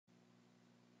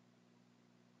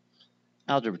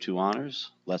Algebra 2 Honors,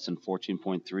 Lesson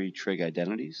 14.3, Trig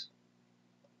Identities.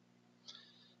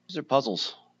 These are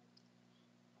puzzles.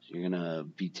 You're going to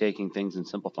be taking things and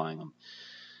simplifying them.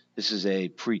 This is a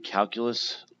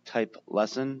pre-calculus type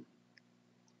lesson.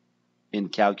 In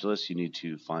calculus, you need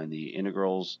to find the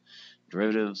integrals,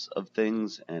 derivatives of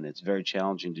things, and it's very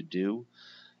challenging to do.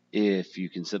 If you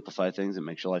can simplify things, it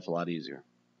makes your life a lot easier.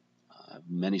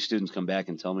 Many students come back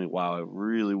and tell me, wow, I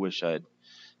really wish I'd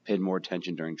paid more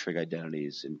attention during trig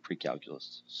identities in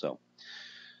pre-calculus. So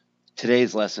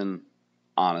today's lesson,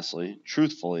 honestly,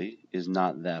 truthfully, is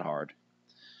not that hard.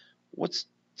 What's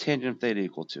tangent of theta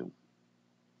equal to?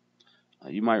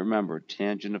 You might remember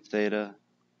tangent of theta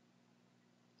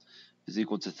is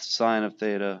equal to sine of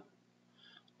theta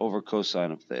over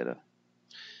cosine of theta.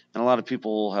 And a lot of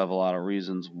people have a lot of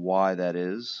reasons why that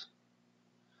is.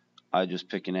 I just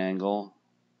pick an angle.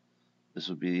 This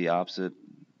would be the opposite.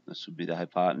 This would be the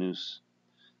hypotenuse.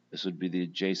 This would be the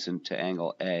adjacent to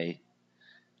angle A.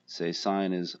 Say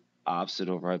sine is opposite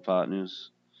over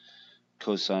hypotenuse.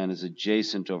 Cosine is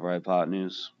adjacent over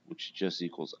hypotenuse, which just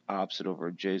equals opposite over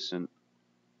adjacent,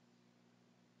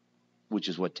 which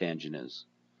is what tangent is.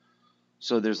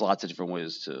 So there's lots of different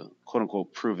ways to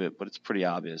quote-unquote prove it, but it's pretty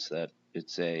obvious that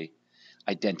it's a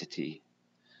identity.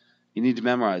 You need to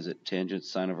memorize it. Tangent,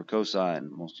 sine over cosine.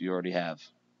 Most of you already have.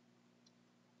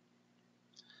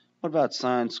 What about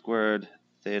sine squared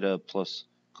theta plus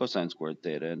cosine squared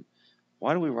theta? And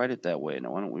why do we write it that way?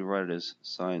 Now, why don't we write it as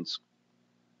sine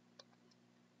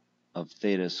of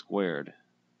theta squared?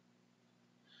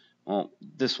 Well,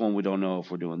 this one we don't know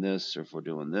if we're doing this or if we're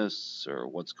doing this or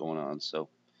what's going on. So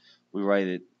we write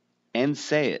it and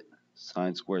say it,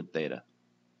 sine squared theta.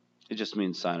 It just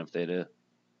means sine of theta.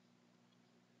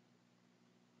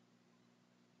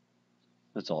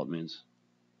 That's all it means.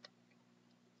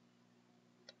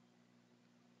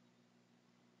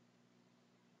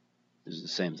 This is the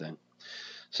same thing.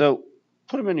 So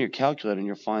put them in your calculator and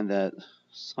you'll find that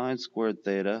sine squared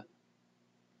theta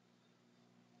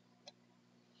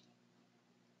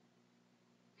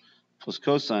plus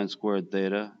cosine squared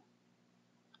theta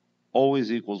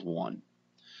always equals 1,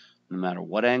 no matter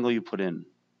what angle you put in.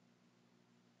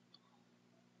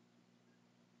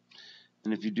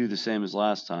 And if you do the same as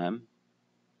last time,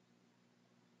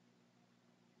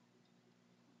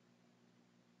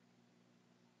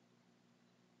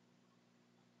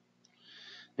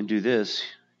 and do this,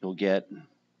 you'll get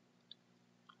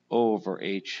O over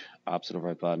H, opposite over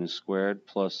hypotenuse squared,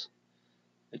 plus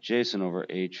adjacent over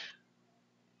H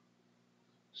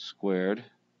squared,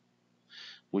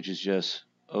 which is just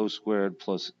O squared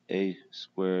plus A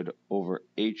squared over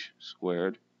H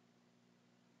squared.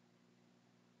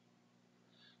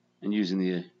 And using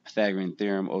the Pythagorean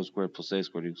theorem, O squared plus A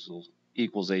squared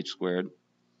equals H squared,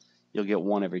 you'll get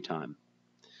 1 every time.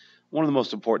 One of the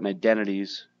most important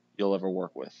identities you'll ever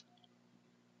work with.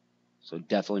 So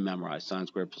definitely memorize sine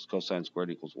squared plus cosine squared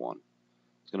equals 1.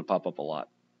 It's going to pop up a lot.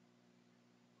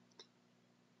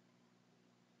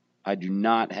 I do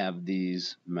not have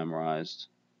these memorized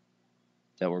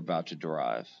that we're about to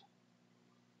derive.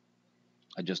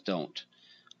 I just don't.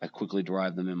 I quickly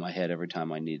derive them in my head every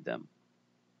time I need them.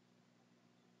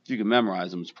 If you can memorize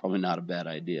them, it's probably not a bad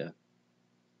idea.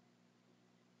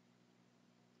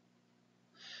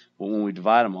 But when we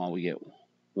divide them all, we get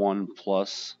 1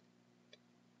 plus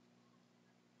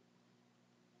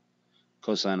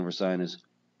cosine over sine is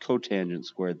cotangent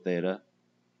squared theta.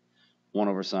 1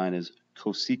 over sine is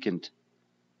cosecant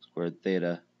squared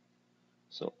theta.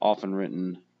 So often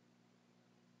written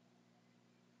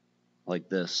like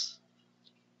this.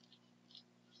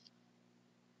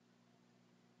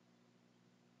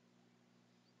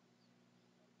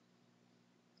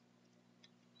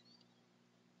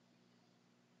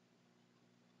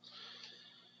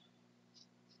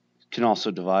 You can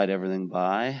also divide everything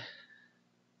by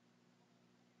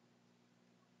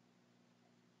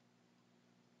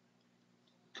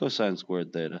cosine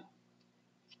squared theta.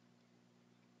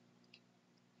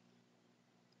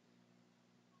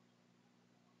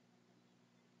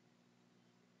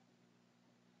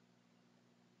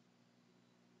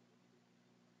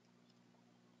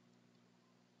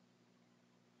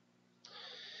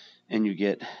 And you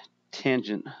get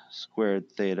tangent squared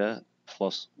theta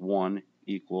plus 1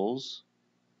 equals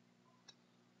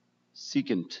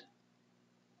secant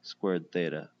squared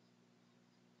theta.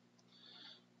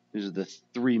 These are the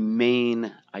 3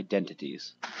 main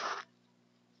identities.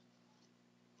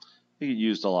 They get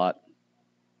used a lot.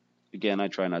 Again, I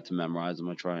try not to memorize them.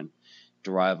 I try and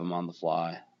derive them on the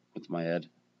fly with my head.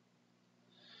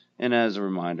 And as a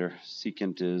reminder,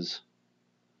 secant is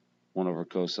 1 over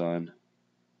cosine.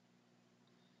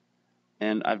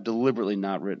 And I've deliberately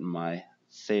not written my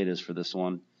thetas for this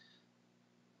one.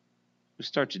 We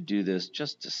start to do this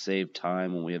just to save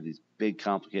time when we have these big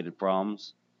complicated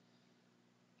problems.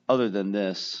 Other than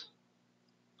this,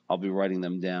 I'll be writing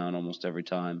them down almost every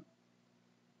time.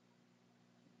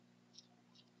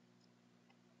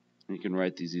 You can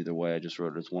write these either way. I just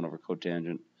wrote it as 1 over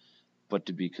cotangent, but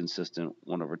to be consistent,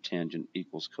 1 over tangent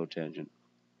equals cotangent.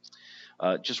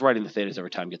 Just writing the thetas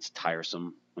every time gets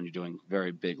tiresome when you're doing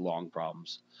very big, long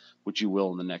problems, which you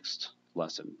will in the next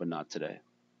lesson, but not today.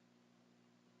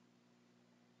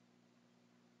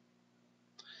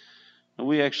 And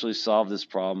we actually solve this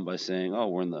problem by saying, oh,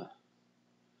 we're in the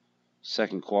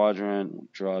second quadrant, we'll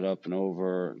draw it up and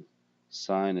over,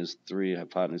 sine is 3,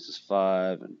 hypotenuse is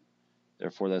 5, and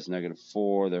therefore that's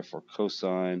 -4, therefore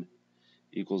cosine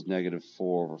equals -4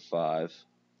 over 5.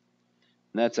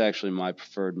 And that's actually my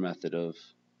preferred method of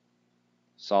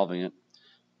solving it.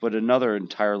 But another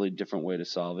entirely different way to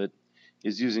solve it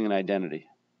is using an identity.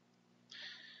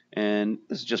 And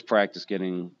this is just practice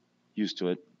getting used to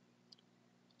it.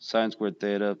 Sine squared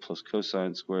theta plus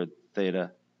cosine squared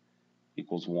theta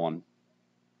equals 1.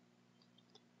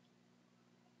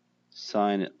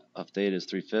 Sine of theta is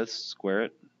 3/5, square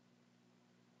it.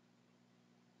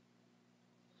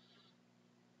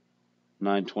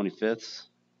 9/25.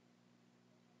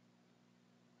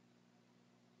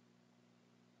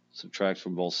 Subtract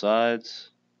from both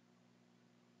sides.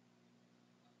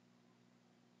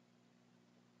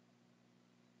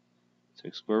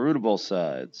 Take square root of both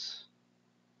sides.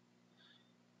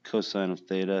 Cosine of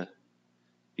theta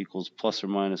equals plus or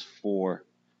minus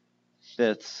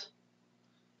 4/5.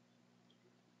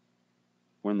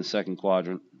 We're in the second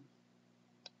quadrant.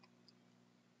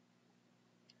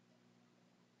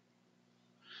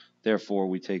 Therefore,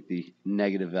 we take the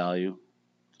negative value,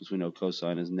 because we know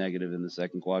cosine is negative in the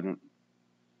second quadrant.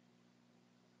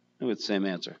 And we get the same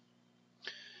answer.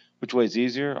 Which way is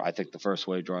easier? I think the first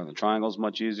way, drawing the triangle, is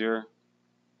much easier. A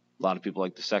lot of people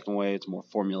like the second way. It's more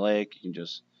formulaic. You can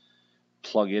just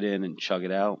plug it in and chug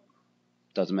it out.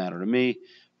 Doesn't matter to me.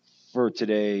 For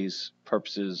today's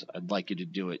purposes, I'd like you to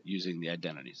do it using the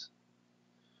identities.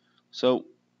 So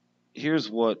here's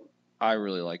what I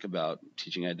really like about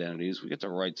teaching identities. We get to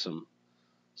write some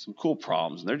cool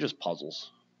problems, and they're just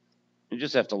puzzles. You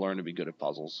just have to learn to be good at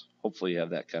puzzles. Hopefully you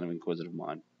have that kind of inquisitive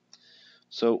mind.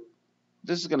 So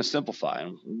this is going to simplify,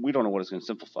 and we don't know what it's going to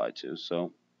simplify to.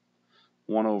 So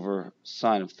 1 over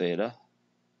sine of theta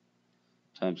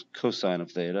times cosine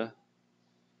of theta.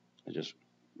 I just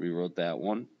rewrote that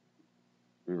one.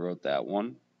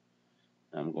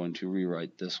 I'm going to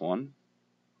rewrite this one.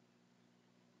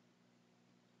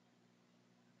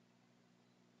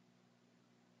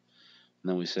 And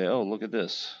then we say, oh, look at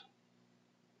this.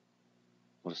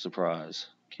 What a surprise.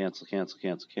 Cancel, cancel,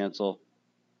 cancel, cancel.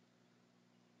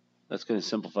 That's going to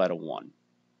simplify to 1.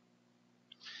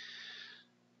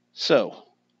 So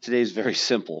today's very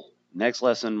simple. Next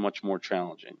lesson, much more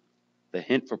challenging. The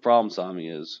hint for problem solving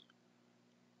is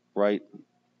write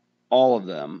all of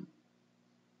them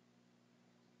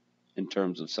in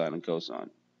terms of sine and cosine.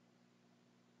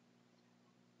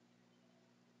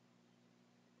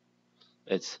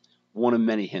 It's one of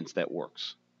many hints that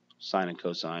works. Sine and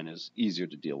cosine is easier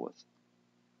to deal with.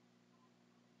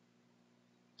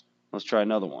 Let's try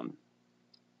another one.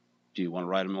 Do you want to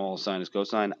write them all sine as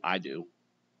cosine? I do.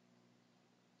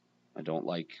 I don't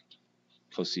like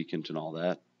cosecant and all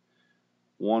that.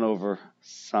 1 over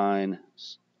sine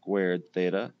squared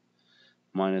theta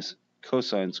minus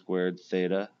cosine squared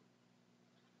theta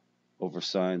over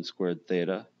sine squared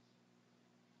theta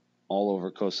all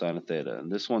over cosine of theta.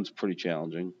 And this one's pretty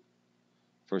challenging.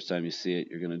 First time you see it,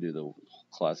 you're going to do the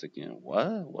classic,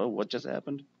 what just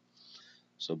happened?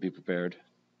 So be prepared.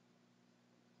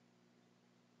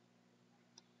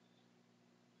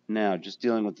 Now, just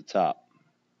dealing with the top.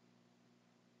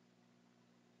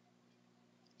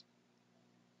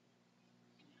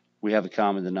 We have a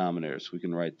common denominator, so we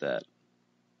can write that.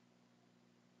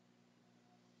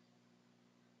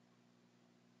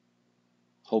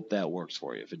 Hope that works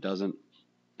for you. If it doesn't,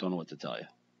 don't know what to tell you.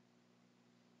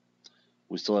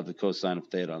 We still have the cosine of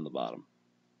theta on the bottom.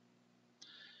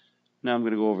 Now I'm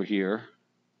going to go over here,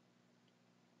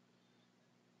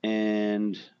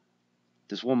 and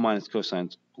this 1 minus cosine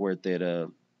squared theta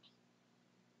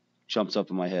jumps up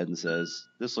in my head and says,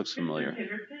 this looks familiar.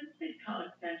 Please call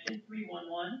extension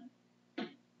 311.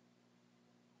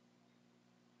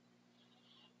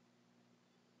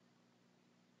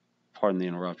 Pardon the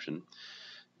interruption.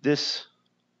 This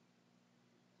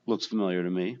looks familiar to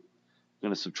me. I'm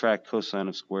going to subtract cosine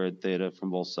of squared theta from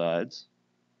both sides.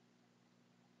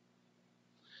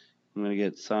 I'm going to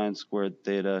get sine squared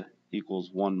theta equals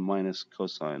 1 minus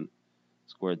cosine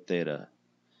squared theta.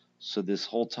 So this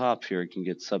whole top here can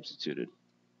get substituted.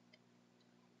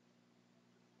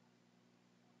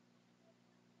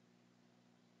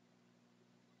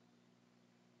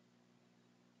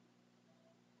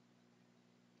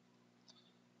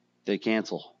 They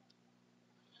cancel.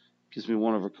 Gives me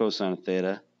 1 over cosine of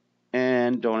theta.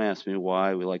 And don't ask me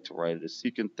why we like to write it as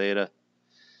secant theta.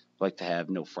 We like to have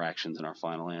no fractions in our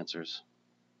final answers.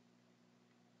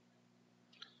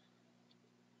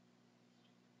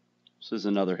 So this is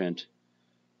another hint.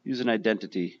 Use an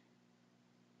identity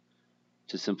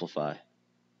to simplify.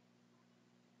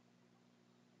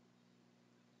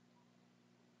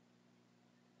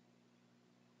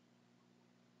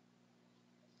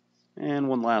 And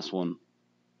one last one.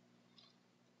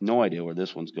 No idea where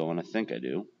this one's going. I think I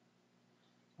do.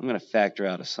 I'm going to factor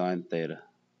out a sine theta.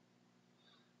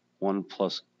 1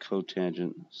 plus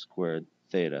cotangent squared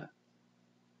theta.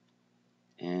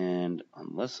 And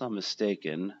unless I'm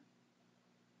mistaken,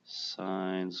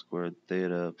 sine squared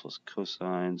theta plus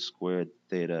cosine squared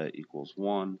theta equals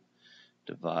 1.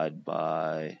 Divide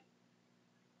by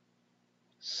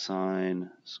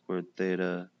sine squared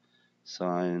theta,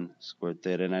 sine squared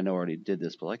theta. And I know I already did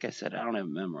this, but like I said, I don't have it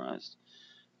memorized.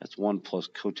 That's 1 plus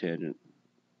cotangent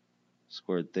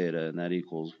squared theta, and that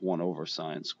equals 1 over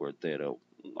sine squared theta.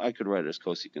 I could write it as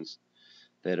cosecant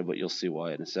theta, but you'll see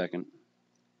why in a second.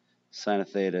 Sine of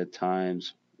theta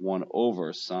times 1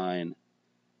 over sine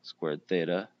squared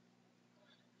theta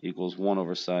equals 1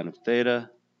 over sine of theta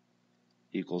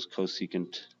equals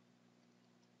cosecant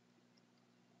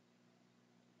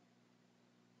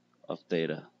of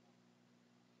theta.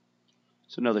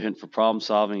 So another hint for problem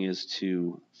solving is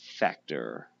to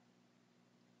factor.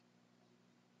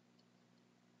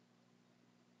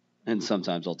 And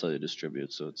sometimes I'll tell you to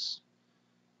distribute, so it's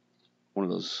one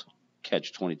of those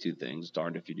catch-22 things.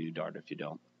 Darned if you do, darned if you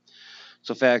don't.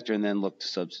 So factor and then look to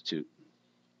substitute.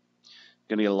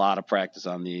 Going to get a lot of practice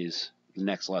on these. The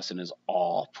next lesson is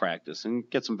all practice and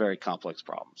get some very complex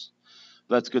problems.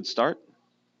 That's a good start.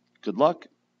 Good luck.